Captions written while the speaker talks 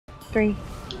3,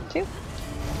 2.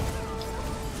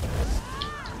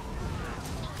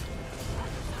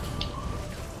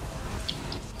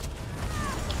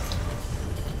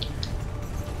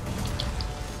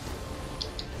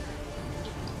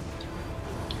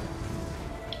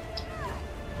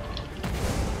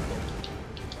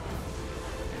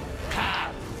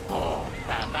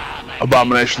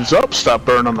 Abomination's up, stop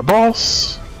burn on the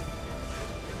boss.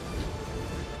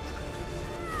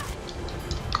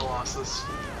 Colossus.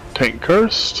 Tank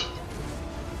cursed.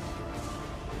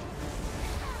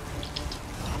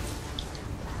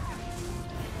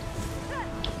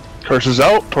 Curses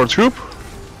out towards group.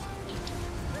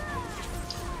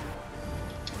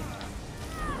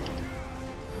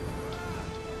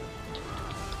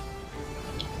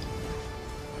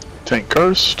 Tank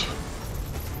cursed.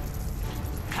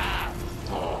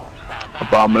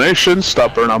 Abomination,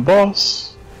 stop burn on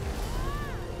boss.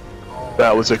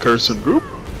 That was a curse in group.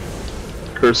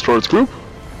 Curse towards group.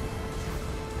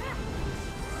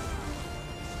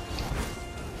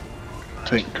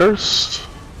 Tank cursed.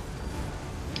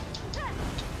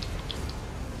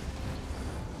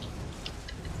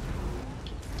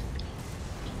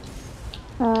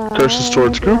 Curses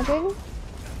towards group.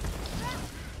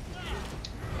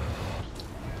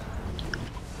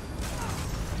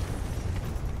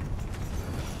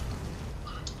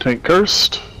 Tank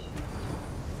cursed.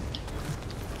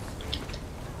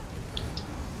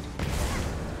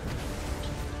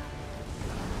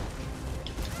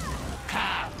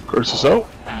 Curse is out.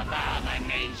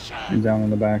 He's down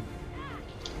in the back.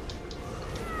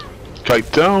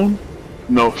 Kite down.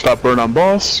 No, stop burn on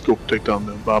boss. Go take down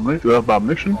the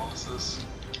abomination. Colossus.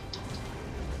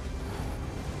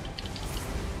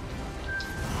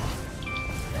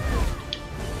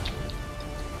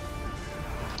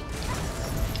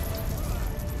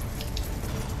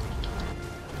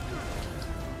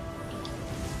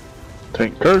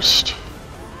 Tank cursed.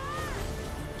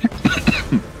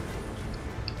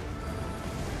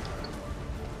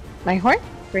 My horn.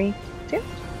 3, 2.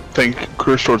 Tank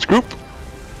curse towards group.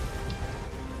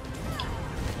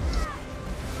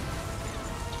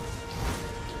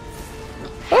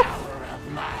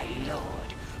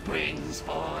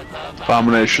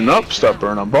 Abomination up, stop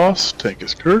burn on boss. Tank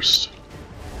is cursed.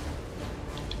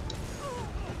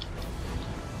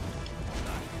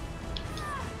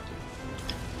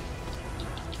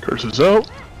 Curse is out.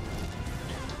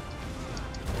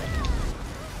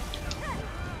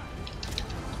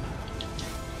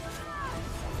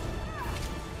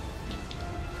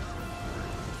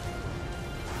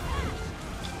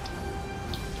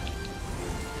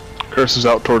 Curse is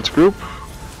out towards group.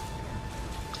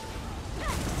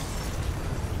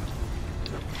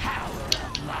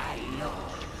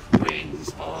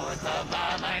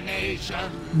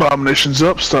 Abomination's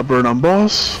up, stop burn on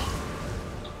boss.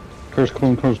 Curse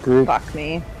clone curse group. Fuck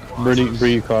me.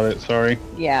 Bree, you caught it, sorry.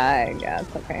 Yeah,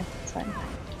 it's okay. It's fine.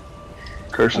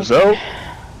 Curse is out.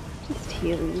 Just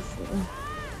healies.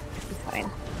 It's fine.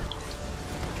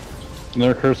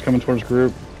 Another curse coming towards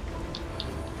group.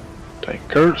 Tank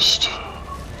cursed.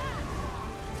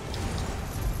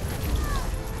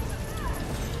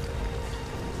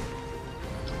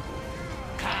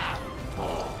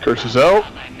 Curse is out.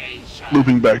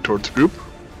 Looping back towards group.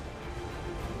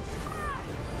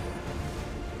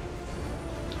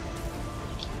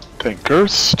 Tank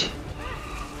cursed.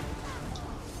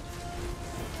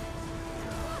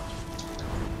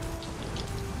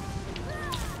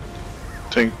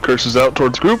 Tank curses out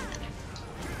towards group.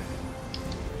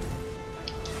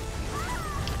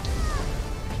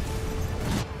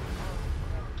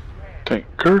 Tank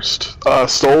cursed.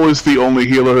 Soul is the only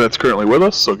healer that's currently with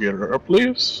us, so get her up,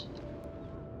 please.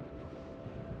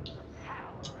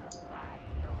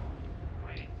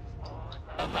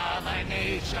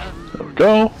 There we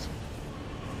go.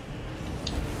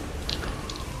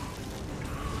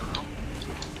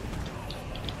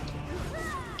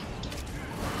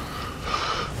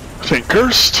 Tank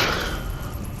cursed.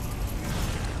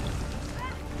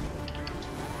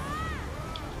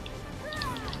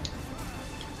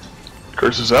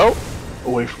 Curse is out,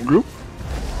 away from group.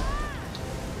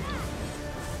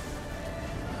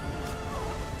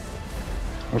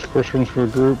 What's the curse comes for a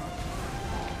group?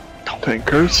 Tank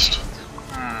cursed.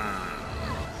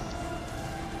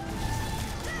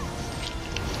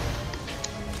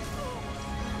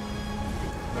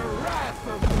 The wrath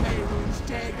of Mehru's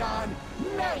Dagon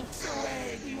melts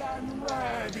away the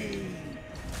unworthy.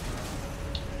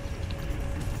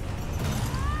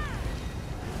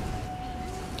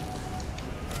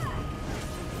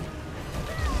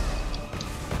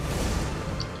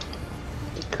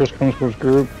 Curse comes towards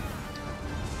group.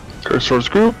 Curse towards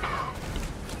group.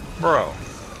 Bro.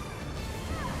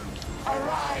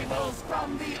 Arrivals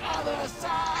from the other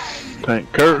side.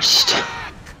 Tank cursed.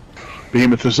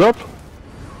 Behemoth is up.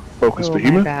 Focus Oh, my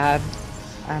Behemoth. bad.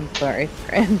 I'm sorry,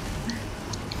 friend.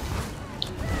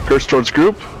 Curse towards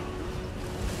group.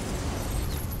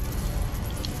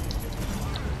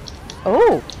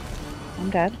 Oh! I'm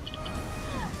dead.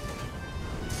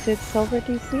 Did Silver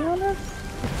DC on us?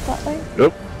 Spotlight?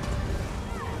 Yep.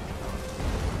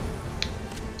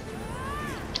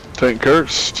 Tank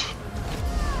cursed.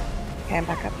 Okay, I'm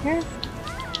back up here.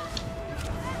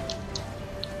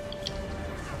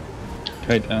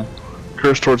 Kite down.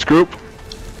 Curse towards group.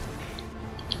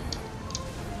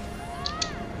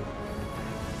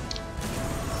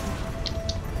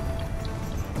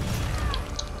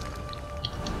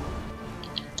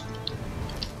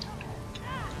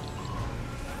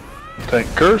 Tank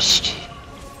cursed.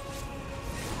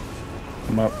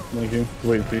 I'm up. Thank you.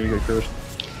 Waiting for you to get cursed.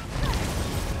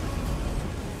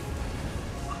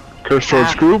 Curse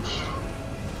towards group.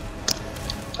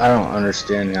 I don't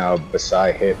understand how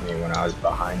Bahsei hit me when I was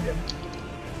behind him.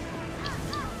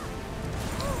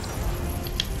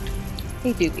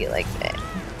 He do be like that.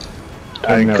 I've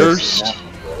Tank never seen cursed.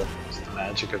 that before. It's the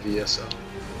magic of ESO.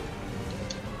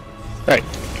 Hey,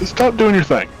 just stop doing your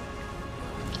thing.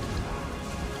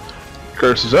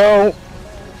 Curse is out.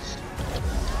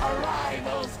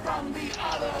 Arrivals from the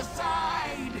other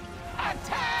side.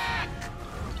 Attack.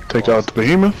 Take out the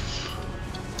Behemoth.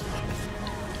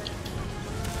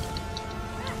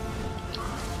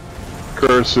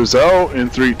 Curse is out in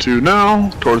 3-2 now,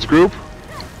 towards group.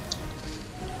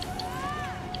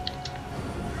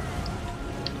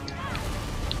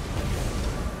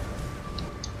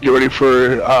 Get ready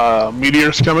for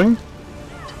meteors coming.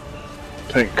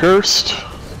 Tank cursed.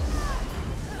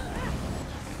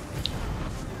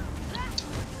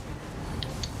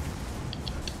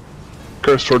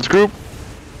 Curse towards group.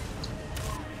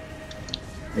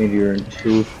 Meteor in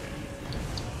 2.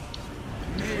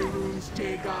 Mehrunes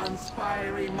take on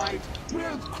fiery might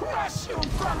will crush you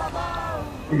from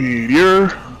above.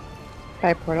 Meteor.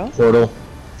 By portal? Portal.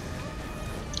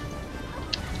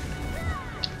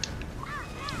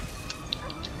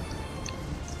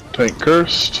 Tank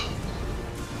cursed.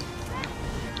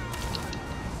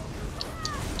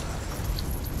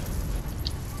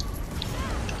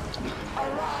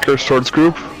 Curse towards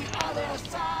group.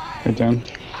 Kite down.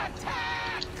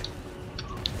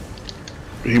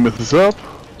 Behemoth is up.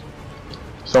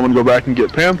 Someone go back and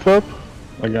get Panth up.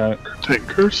 I got it. Tank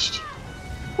cursed.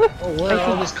 Oh, where are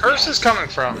all these curses coming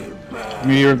from?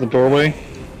 Meteor at the doorway.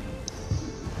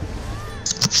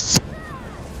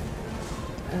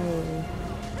 Oh.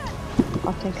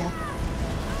 I'll take out.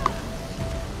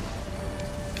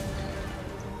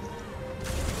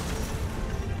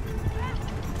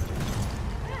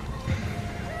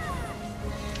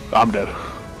 I'm dead.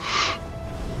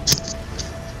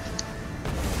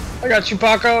 I got you,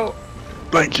 Paco.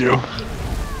 Thank you.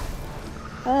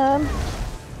 Uh,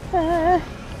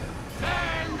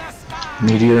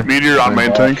 Meteor. Meteor on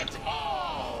main tank.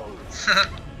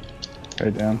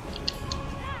 Kite down.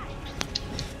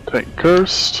 Tank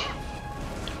cursed.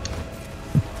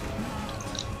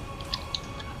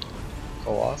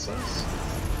 Colossus.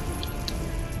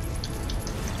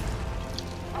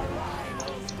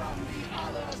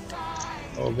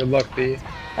 Oh, good luck, B.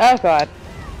 oh god.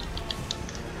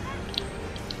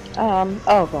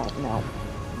 Oh god, no.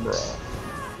 Bro.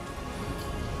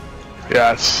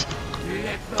 Yeah, it's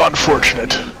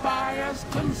unfortunate. Fires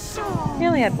consume. We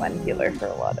only had one healer for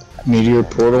a lot of Meteor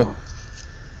portal.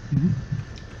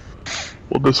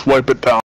 We'll just wipe it down.